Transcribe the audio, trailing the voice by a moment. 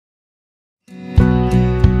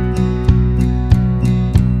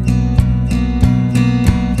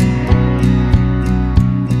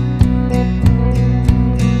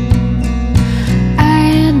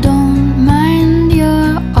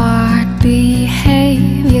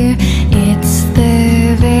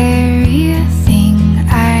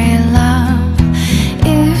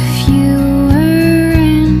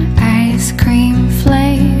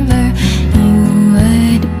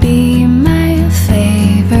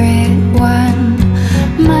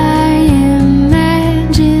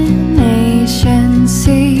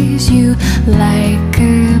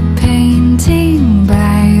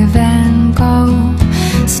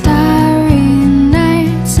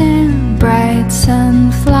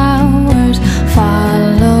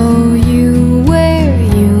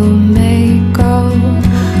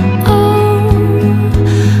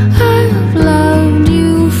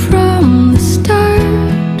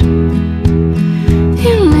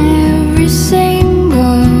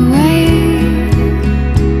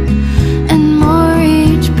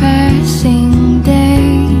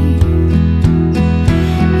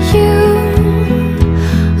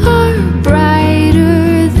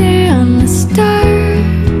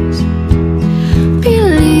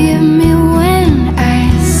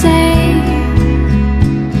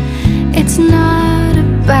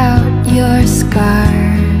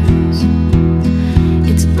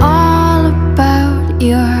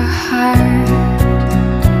your heart.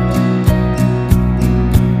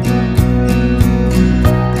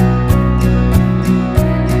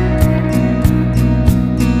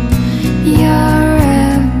 You're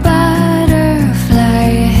a butterfly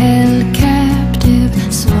held captive,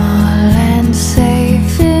 small and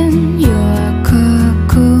safe in your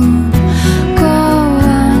cocoon. Go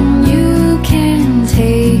on, you can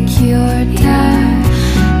take your time.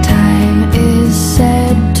 Time is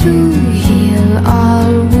said to heal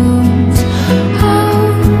all wounds. Oh,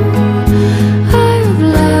 I've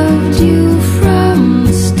loved you from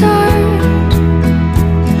the start,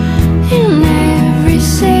 in every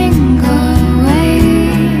single way,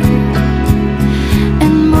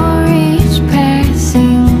 and more each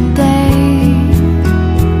passing day.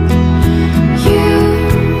 You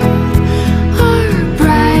are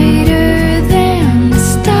brighter than the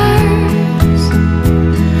stars.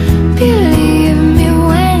 Believe me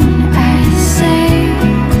when I say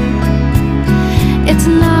it's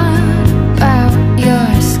not about your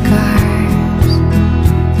scars.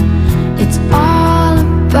 It's all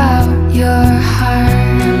about your heart.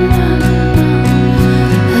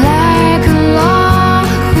 Like a lock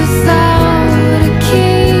without a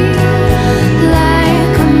key,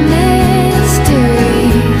 like a mystery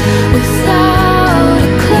without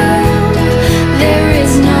a clue. There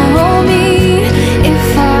is no me if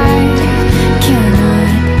I cannot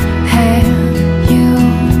have you.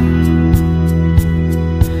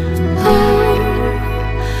 Oh,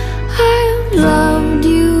 I've loved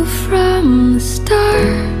you from the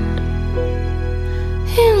start,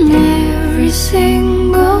 in every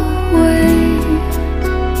single way,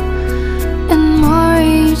 and more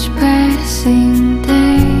each passing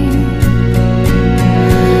day.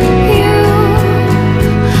 You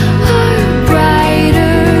are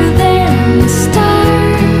brighter than the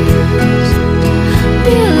stars.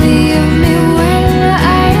 Believe me when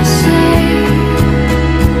I say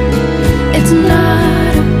it's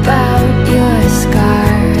not about your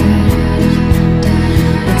scars.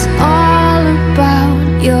 It's all about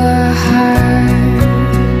your heart.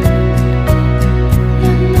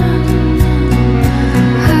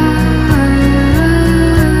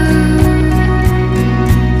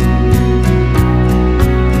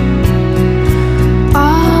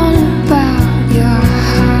 All about your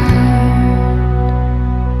heart.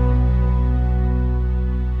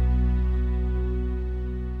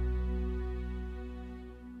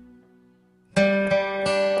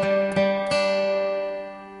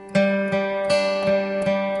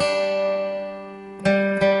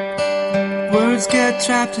 Words get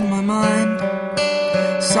trapped in my mind.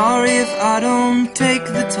 Sorry if I don't take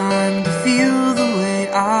the time to feel the way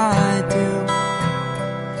I do.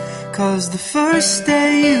 'Cause the first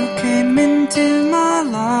day you came into my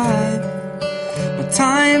life, my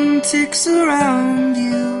time ticks around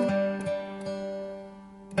you.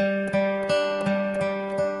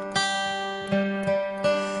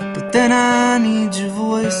 But then I need your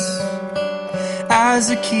voice as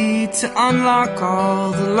a key to unlock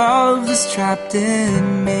all the love that's trapped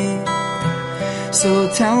in me. So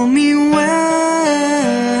tell me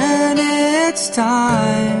when it's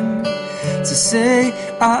time to say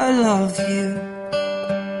I love you.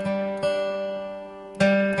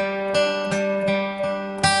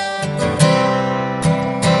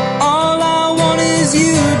 All I want is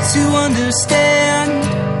you to understand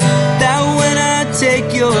that when I take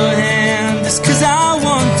your hand, it's 'cause I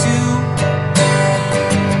want to.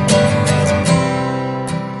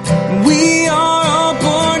 We are all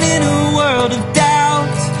born in a world of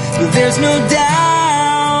doubt, but there's no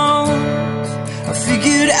doubt I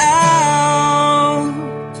figured out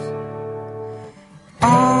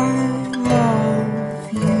I love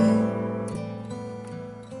you.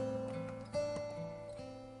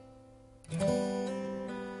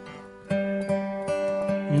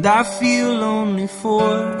 And I feel lonely for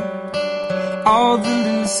all the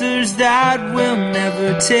losers that will never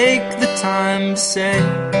take the time to say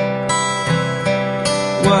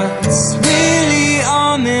what's really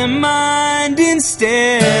on their mind.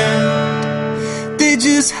 Instead, they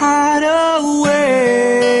just hide away.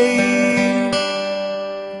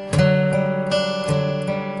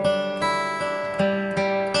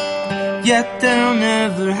 Yet they'll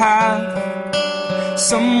never have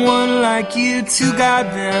someone like you to guide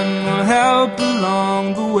them or help along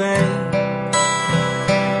the way,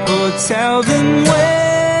 or tell them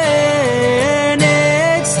when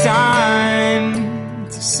it's time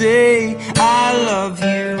to say I love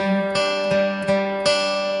you.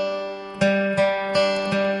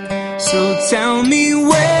 So tell me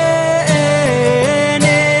when